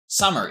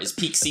Summer is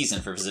peak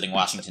season for visiting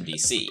Washington,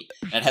 D.C.,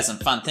 and it has some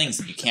fun things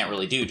that you can't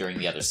really do during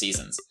the other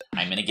seasons.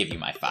 I'm going to give you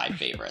my 5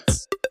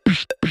 favorites.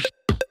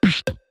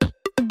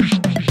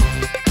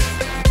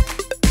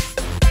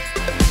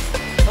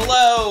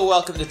 Hello,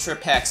 welcome to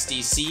Trip Hacks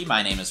DC.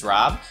 My name is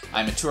Rob.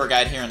 I'm a tour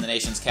guide here in the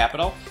nation's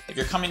capital. If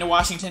you're coming to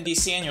Washington,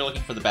 D.C. and you're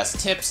looking for the best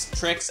tips,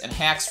 tricks, and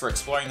hacks for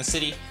exploring the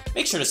city,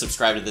 make sure to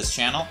subscribe to this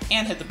channel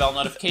and hit the bell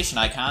notification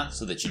icon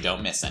so that you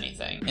don't miss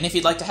anything. And if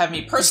you'd like to have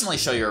me personally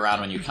show you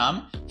around when you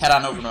come, head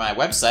on over to my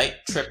website,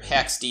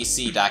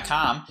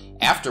 triphacksdc.com,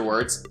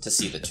 afterwards to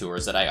see the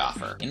tours that I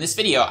offer. In this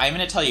video, I'm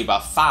going to tell you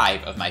about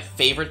 5 of my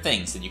favorite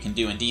things that you can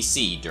do in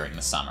DC during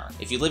the summer.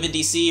 If you live in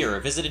DC or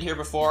have visited here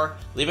before,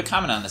 leave a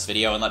comment on this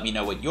video and let me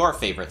know what your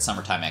favorite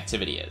summertime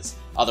activity is.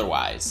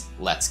 Otherwise,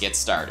 let's get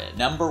started.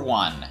 Number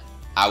 1.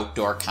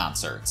 Outdoor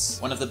concerts.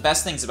 One of the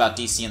best things about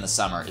DC in the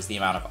summer is the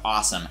amount of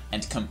awesome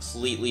and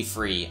completely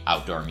free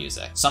outdoor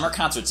music. Summer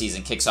concert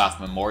season kicks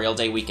off Memorial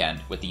Day weekend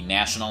with the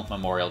National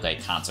Memorial Day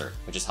Concert,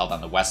 which is held on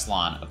the West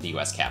Lawn of the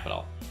US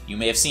Capitol. You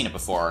may have seen it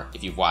before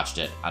if you've watched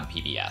it on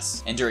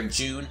PBS. And during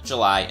June,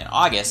 July, and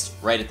August,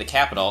 right at the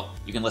Capitol,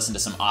 you can listen to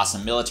some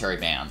awesome military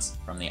bands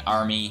from the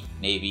Army,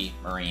 Navy,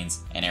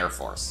 Marines, and Air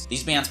Force.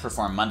 These bands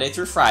perform Monday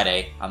through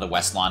Friday on the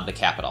West Lawn of the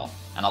Capitol,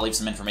 and I'll leave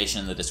some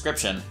information in the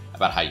description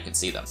about how you can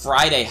see them.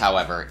 Friday,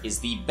 however, is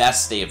the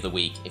best day of the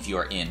week if you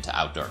are into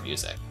outdoor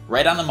music.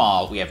 Right on the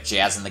mall, we have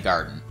Jazz in the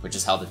Garden, which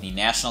is held at the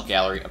National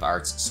Gallery of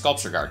Art's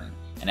Sculpture Garden,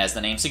 and as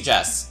the name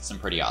suggests, some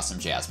pretty awesome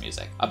jazz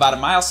music. About a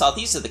mile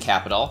southeast of the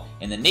Capitol,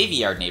 in the Navy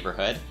Yard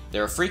neighborhood,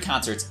 there are free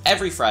concerts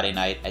every Friday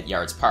night at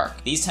Yards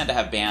Park. These tend to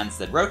have bands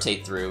that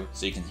rotate through,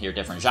 so you can hear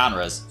different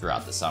genres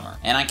throughout the summer.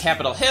 And on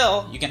Capitol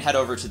Hill, you can head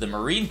over to the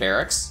Marine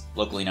Barracks,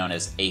 locally known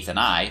as 8th and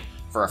I,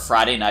 for a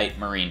Friday night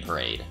Marine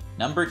Parade.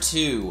 Number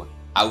 2.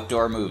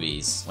 Outdoor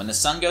movies. When the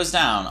sun goes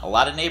down, a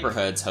lot of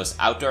neighborhoods host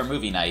outdoor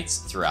movie nights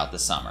throughout the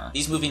summer.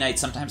 These movie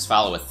nights sometimes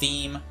follow a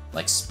theme,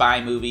 like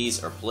spy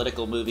movies or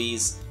political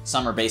movies.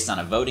 Some are based on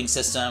a voting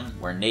system,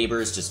 where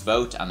neighbors just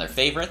vote on their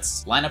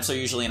favorites. Lineups are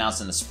usually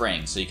announced in the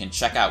spring, so you can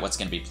check out what's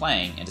going to be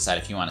playing and decide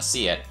if you want to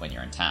see it when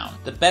you're in town.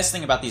 The best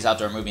thing about these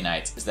outdoor movie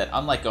nights is that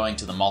unlike going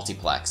to the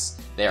multiplex,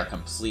 they are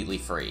completely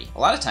free. A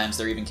lot of times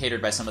they're even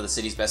catered by some of the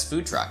city's best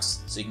food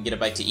trucks, so you can get a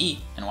bite to eat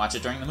and watch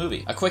it during the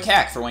movie. A quick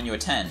hack for when you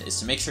attend is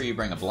to make sure you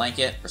bring a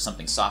blanket or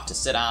something soft to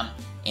sit on,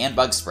 and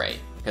bug spray,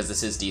 because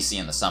this is DC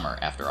in the summer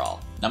after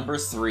all. Number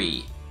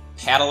 3.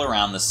 Paddle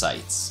around the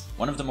sights.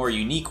 One of the more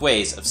unique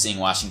ways of seeing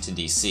Washington,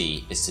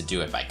 D.C. is to do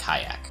it by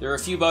kayak. There are a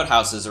few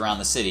boathouses around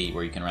the city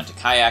where you can rent a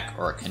kayak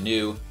or a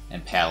canoe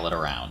and paddle it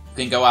around. You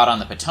can go out on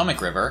the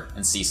Potomac River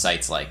and see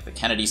sites like the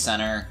Kennedy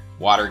Center,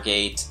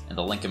 Watergate, and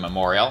the Lincoln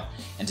Memorial,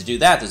 and to do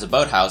that there's a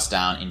boathouse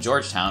down in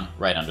Georgetown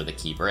right under the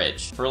Key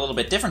Bridge. For a little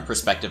bit different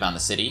perspective on the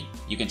city,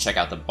 you can check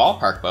out the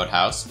Ballpark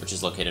Boathouse, which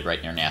is located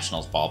right near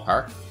Nationals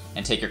Ballpark,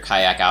 and take your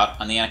kayak out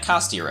on the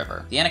Anacostia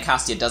River. The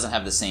Anacostia doesn't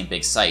have the same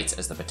big sights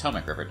as the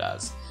Potomac River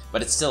does,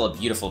 but it's still a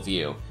beautiful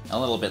view and a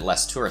little bit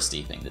less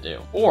touristy thing to do.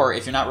 Or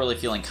if you're not really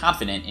feeling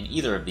confident in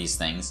either of these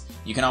things,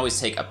 you can always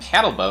take a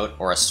paddle boat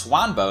or a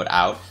swan boat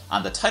out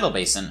on the tidal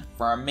basin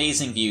for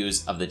amazing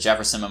views of the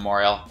Jefferson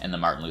Memorial and the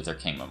Martin Luther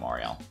King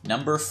Memorial.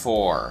 Number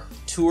 4.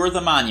 Tour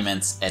the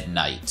monuments at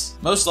night.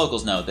 Most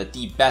locals know that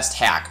the best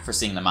hack for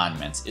seeing the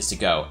monuments is to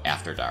go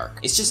after dark.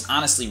 It's just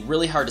honestly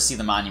really hard to see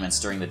the monuments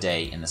during the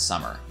day in the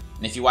summer.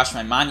 And if you watch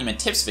my monument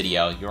tips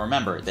video, you'll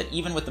remember that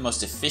even with the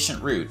most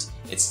efficient route,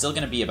 it's still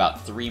going to be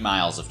about 3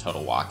 miles of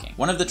total walking.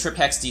 One of the Trip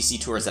Hacks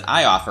DC tours that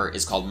I offer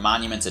is called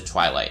Monuments at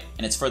Twilight,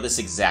 and it's for this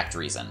exact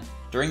reason.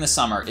 During the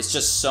summer, it's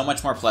just so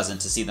much more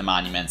pleasant to see the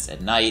monuments at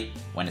night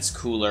when it's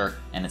cooler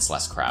and it's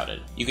less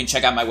crowded. You can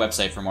check out my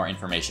website for more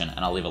information,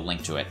 and I'll leave a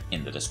link to it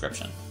in the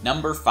description.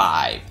 Number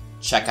 5.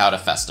 Check out a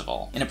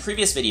festival. In a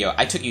previous video,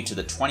 I took you to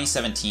the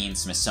 2017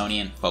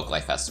 Smithsonian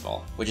Folklife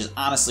Festival, which is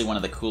honestly one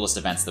of the coolest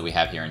events that we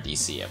have here in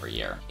DC every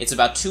year. It's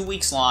about 2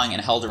 weeks long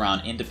and held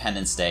around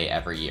Independence Day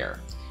every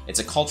year. It's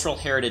a cultural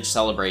heritage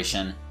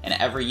celebration, and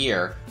every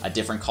year, a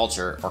different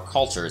culture or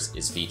cultures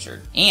is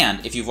featured.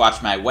 And if you've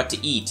watched my What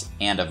to Eat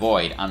and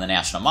Avoid on the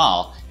National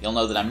Mall, you'll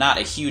know that I'm not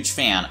a huge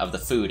fan of the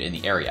food in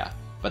the area.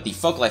 But the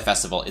Folklife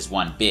Festival is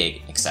one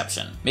big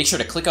exception. Make sure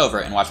to click over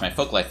and watch my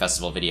Folklife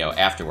Festival video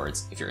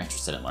afterwards if you're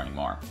interested in learning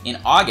more. In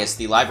August,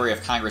 the Library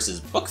of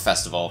Congress's Book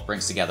Festival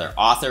brings together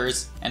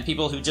authors and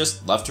people who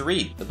just love to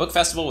read. The Book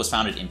Festival was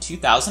founded in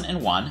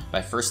 2001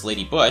 by First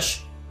Lady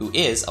Bush, who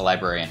is a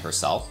librarian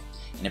herself,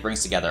 and it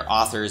brings together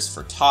authors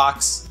for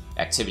talks,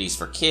 activities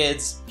for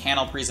kids,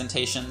 panel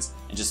presentations,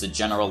 and just a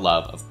general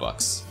love of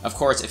books. Of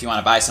course, if you want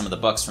to buy some of the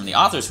books from the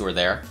authors who are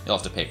there, you'll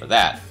have to pay for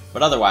that,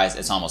 but otherwise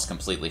it's almost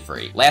completely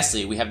free.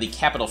 Lastly, we have the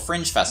Capitol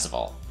Fringe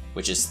Festival,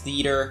 which is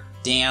theater,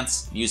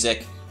 dance,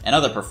 music, and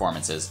other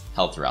performances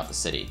held throughout the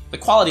city. The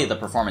quality of the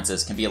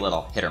performances can be a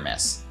little hit or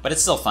miss, but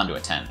it's still fun to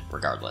attend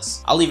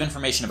regardless. I'll leave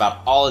information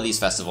about all of these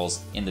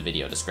festivals in the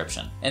video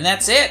description. And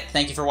that's it!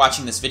 Thank you for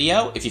watching this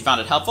video. If you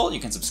found it helpful, you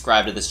can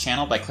subscribe to this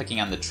channel by clicking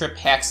on the Trip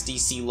Hacks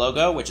DC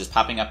logo, which is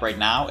popping up right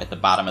now at the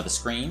bottom of the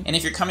screen. And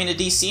if you're coming to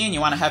DC and you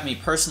want to have me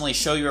personally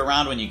show you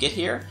around when you get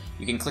here,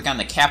 you can click on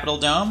the Capitol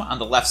Dome on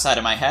the left side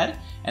of my head,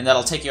 and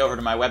that'll take you over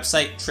to my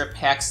website,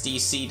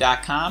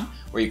 triphacksdc.com,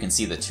 where you can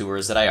see the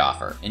tours that I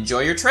offer. Enjoy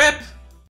your trip!